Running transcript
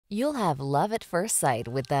You'll have love at first sight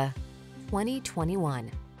with the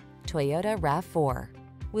 2021 Toyota RAV4.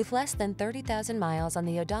 With less than 30,000 miles on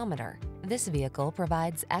the odometer, this vehicle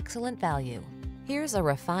provides excellent value. Here's a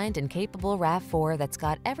refined and capable RAV4 that's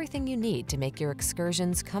got everything you need to make your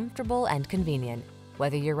excursions comfortable and convenient.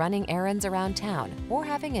 Whether you're running errands around town or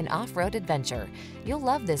having an off-road adventure, you'll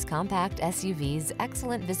love this compact SUV's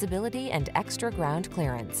excellent visibility and extra ground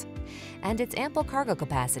clearance. And its ample cargo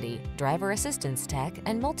capacity, driver assistance tech,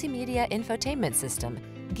 and multimedia infotainment system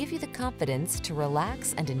give you the confidence to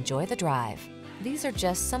relax and enjoy the drive. These are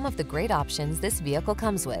just some of the great options this vehicle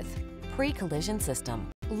comes with: pre-collision system,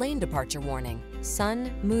 lane departure warning, sun,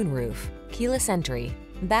 moonroof, keyless entry,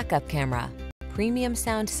 backup camera, premium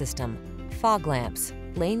sound system, fog lamps,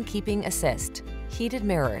 lane keeping assist, heated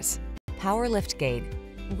mirrors, power liftgate.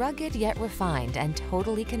 Rugged yet refined and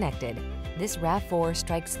totally connected, this RAV4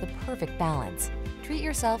 strikes the perfect balance. Treat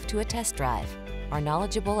yourself to a test drive. Our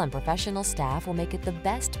knowledgeable and professional staff will make it the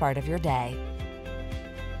best part of your day.